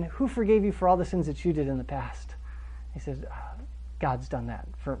 and who forgave you for all the sins that you did in the past? He said, God's done that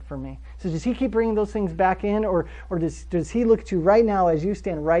for me. So does he keep bringing those things back in, or does he look at you right now as you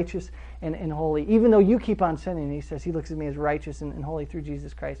stand righteous and holy, even though you keep on sinning? He says he looks at me as righteous and holy through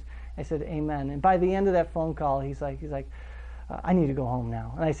Jesus Christ. I said, amen. And by the end of that phone call, he's like, I need to go home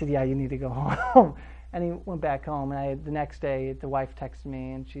now. And I said, yeah, you need to go home. And he went back home. And the next day, the wife texted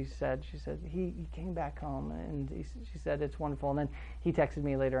me, and she said he came back home, and she said it's wonderful. And then he texted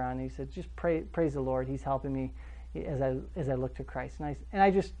me later on. And he said, just praise the Lord. He's helping me as I look to Christ. And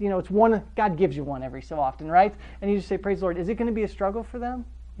I just, it's one. God gives you one every so often, right? And you just say, praise the Lord. Is it going to be a struggle for them?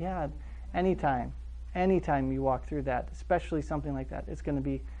 Yeah, anytime you walk through that, especially something like that, it's going to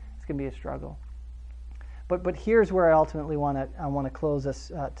be a struggle. But here's where I ultimately want to close us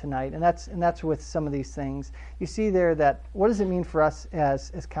tonight, and that's with some of these things. You see there that what does it mean for us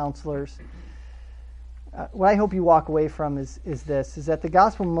as counselors? What I hope you walk away from is that the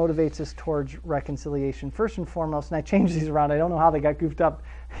gospel motivates us towards reconciliation first and foremost. And I changed these around. I don't know how they got goofed up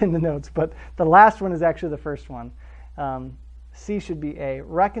in the notes, but the last one is actually the first one. C should be A.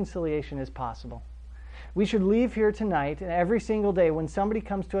 Reconciliation is possible. We should leave here tonight and every single day when somebody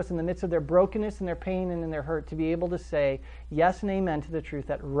comes to us in the midst of their brokenness and their pain and in their hurt to be able to say yes and amen to the truth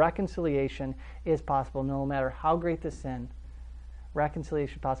that reconciliation is possible no matter how great the sin.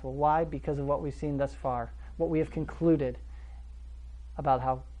 Reconciliation is possible. Why? Because of what we've seen thus far, what we have concluded about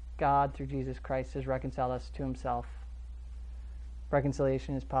how God through Jesus Christ has reconciled us to himself.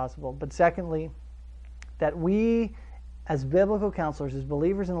 Reconciliation is possible. But secondly, that we as biblical counselors, as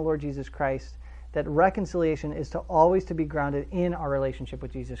believers in the Lord Jesus Christ, that reconciliation is to always to be grounded in our relationship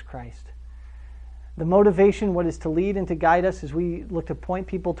with Jesus Christ. The motivation, what is to lead and to guide us as we look to point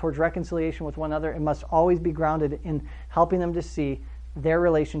people towards reconciliation with one another, it must always be grounded in helping them to see their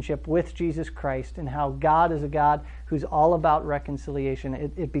relationship with Jesus Christ and how God is a God who's all about reconciliation.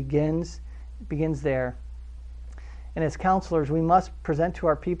 It begins there. And as counselors, we must present to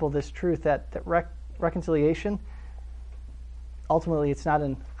our people this truth that reconciliation, ultimately, it's not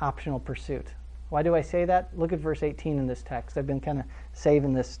an optional pursuit. Why do I say that? Look at verse 18 in this text. I've been kind of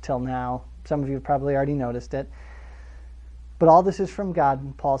saving this till now. Some of you have probably already noticed it. But all this is from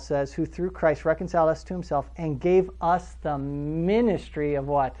God, Paul says, who through Christ reconciled us to himself and gave us the ministry of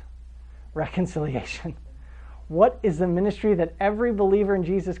what? Reconciliation. What is the ministry that every believer in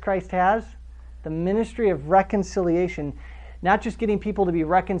Jesus Christ has? The ministry of reconciliation. Not just getting people to be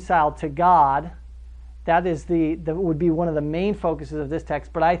reconciled to God. That would be one of the main focuses of this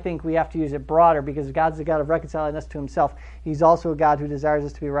text, but I think we have to use it broader because God's the God of reconciling us to himself. He's also a God who desires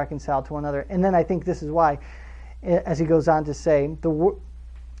us to be reconciled to one another. And then I think this is why, as he goes on to say,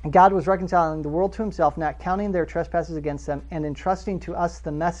 God was reconciling the world to himself, not counting their trespasses against them, and entrusting to us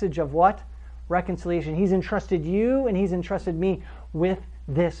the message of what? Reconciliation. He's entrusted you and he's entrusted me with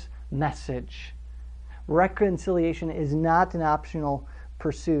this message. Reconciliation is not an optional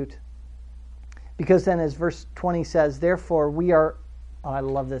pursuit. Because then as verse 20 says, therefore we are, I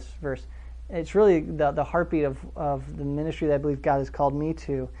love this verse. It's really the heartbeat of the ministry that I believe God has called me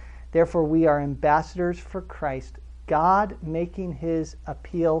to. Therefore we are ambassadors for Christ, God making his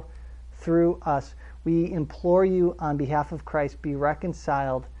appeal through us. We implore you on behalf of Christ, be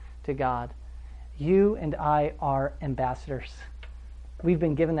reconciled to God. You and I are ambassadors. We've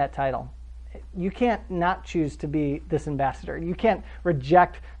been given that title. You can't not choose to be this ambassador. You can't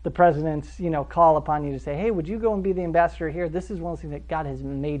reject the president's, call upon you to say, hey, would you go and be the ambassador here? This is one of the things that God has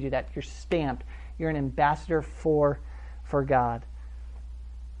made you, that you're stamped. You're an ambassador for God.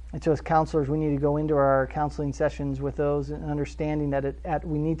 And so as counselors, we need to go into our counseling sessions with those and understanding that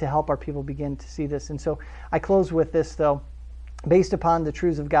we need to help our people begin to see this. And so I close with this, though, based upon the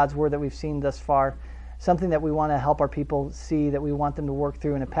truths of God's word that we've seen thus far. Something that we want to help our people see, that we want them to work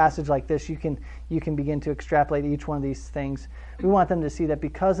through. In a passage like this, you can begin to extrapolate each one of these things. We want them to see that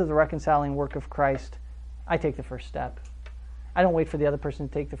because of the reconciling work of Christ, I take the first step. I don't wait for the other person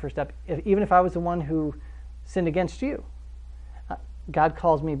to take the first step. Even if I was the one who sinned against you, God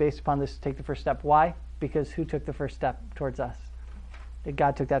calls me based upon this to take the first step. Why? Because who took the first step towards us? That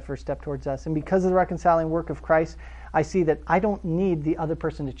God took that first step towards us. And because of the reconciling work of Christ, I see that I don't need the other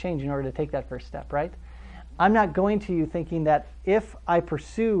person to change in order to take that first step, right? I'm not going to you thinking that if I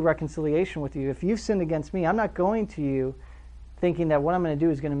pursue reconciliation with you, if you've sinned against me, I'm not going to you thinking that what I'm going to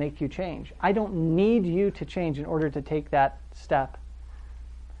do is going to make you change. I don't need you to change in order to take that step.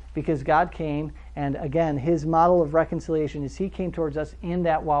 Because God came, and again, his model of reconciliation is he came towards us in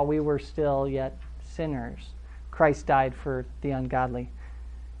that while we were still yet sinners, Christ died for the ungodly.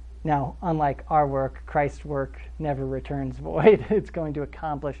 Now, unlike our work, Christ's work never returns void. It's going to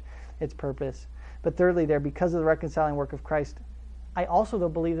accomplish its purpose. But thirdly there, because of the reconciling work of Christ, I also though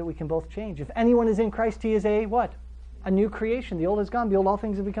believe that we can both change. If anyone is in Christ, he is a what? A new creation. The old is gone. Behold, all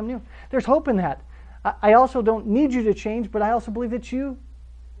things have become new. There's hope in that. I also don't need you to change, but I also believe that you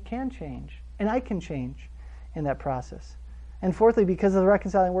can change. And I can change in that process. And fourthly, because of the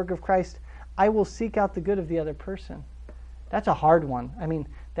reconciling work of Christ, I will seek out the good of the other person. That's a hard one. I mean,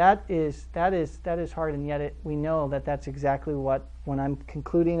 that is hard, and yet we know that that's exactly what, when I'm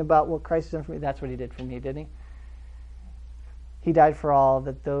concluding about what Christ has done for me, that's what he did for me, didn't he? He died for all,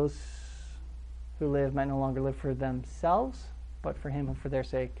 that those who live might no longer live for themselves, but for him who for their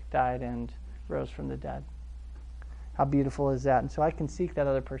sake died and rose from the dead. How beautiful is that? And so I can seek that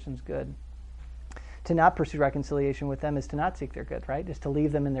other person's good. To not pursue reconciliation with them is to not seek their good, right? Is to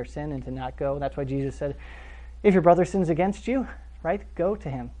leave them in their sin and to not go. That's why Jesus said, if your brother sins against you, right, go to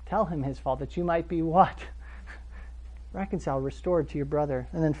him. Tell him his fault, that you might be what? Reconciled, restored to your brother.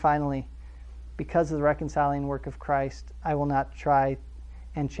 And then finally, because of the reconciling work of Christ, I will not try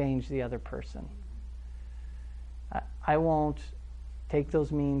and change the other person. I won't take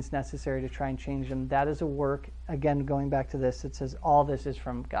those means necessary to try and change them. That is a work, again, going back to this, it says all this is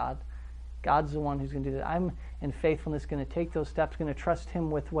from God. God's the one who's going to do that. I'm in faithfulness going to take those steps, going to trust him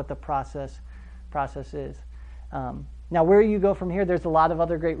with what the process is. Now, where you go from here, there's a lot of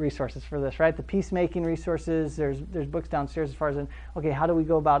other great resources for this, right? The peacemaking resources, there's books downstairs as far as, okay, how do we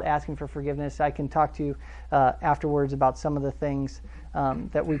go about asking for forgiveness? I can talk to you afterwards about some of the things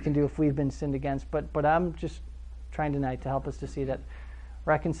that we can do if we've been sinned against. But I'm just trying tonight to help us to see that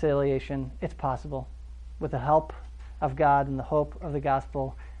reconciliation, it's possible with the help of God and the hope of the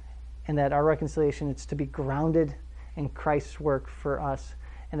gospel, and that our reconciliation, it's to be grounded in Christ's work for us,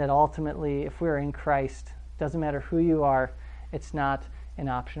 and that ultimately, if we're in Christ, doesn't matter who you are, it's not an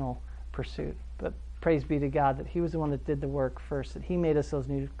optional pursuit. But praise be to God that he was the one that did the work first, that he made us those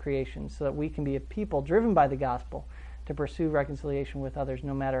new creations so that we can be a people driven by the gospel to pursue reconciliation with others,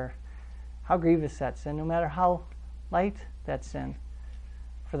 no matter how grievous that sin, no matter how light that sin,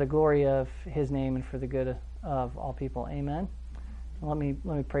 for the glory of his name and for the good of all people. Amen. Let me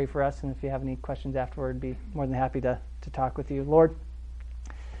pray for us, and if you have any questions afterward, I'd be more than happy to talk with you. Lord,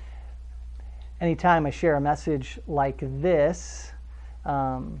 anytime I share a message like this,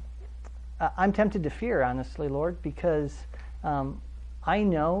 I'm tempted to fear, honestly, Lord, because I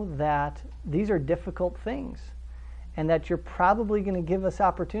know that these are difficult things, and that you're probably going to give us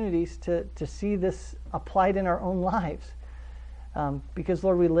opportunities to see this applied in our own lives. Because,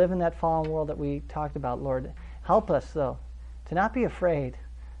 Lord, we live in that fallen world that we talked about, Lord. Help us, though, to not be afraid,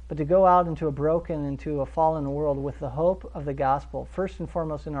 but to go out into a broken, into a fallen world with the hope of the gospel, first and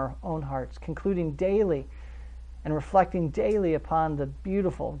foremost in our own hearts, concluding daily and reflecting daily upon the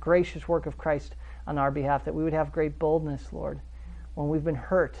beautiful, gracious work of Christ on our behalf, that we would have great boldness, Lord, when we've been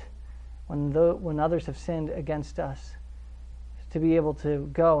hurt, when others have sinned against us, to be able to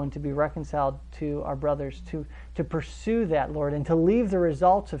go and to be reconciled to our brothers, to pursue that, Lord, and to leave the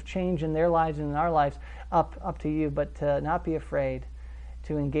results of change in their lives and in our lives up to you, but to not be afraid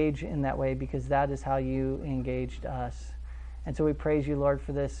to engage in that way, because that is how you engaged us. And so we praise you, Lord,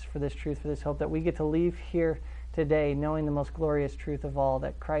 for this truth, for this hope, that we get to leave here today knowing the most glorious truth of all,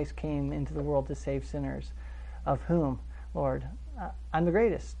 that Christ came into the world to save sinners, of whom, Lord, I'm the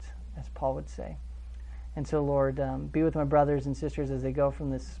greatest, as Paul would say. And so, Lord, be with my brothers and sisters as they go from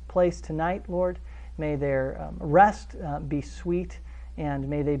this place tonight, Lord. May their rest be sweet, and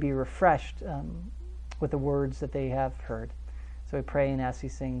may they be refreshed with the words that they have heard. So we pray and ask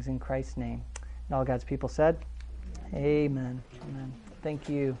these things in Christ's name. And all God's people said, amen. Amen. Thank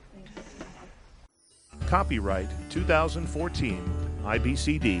you. Copyright 2014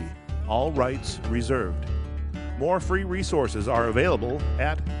 IBCD. All rights reserved. More free resources are available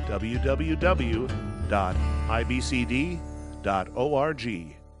at www.ibcd.org.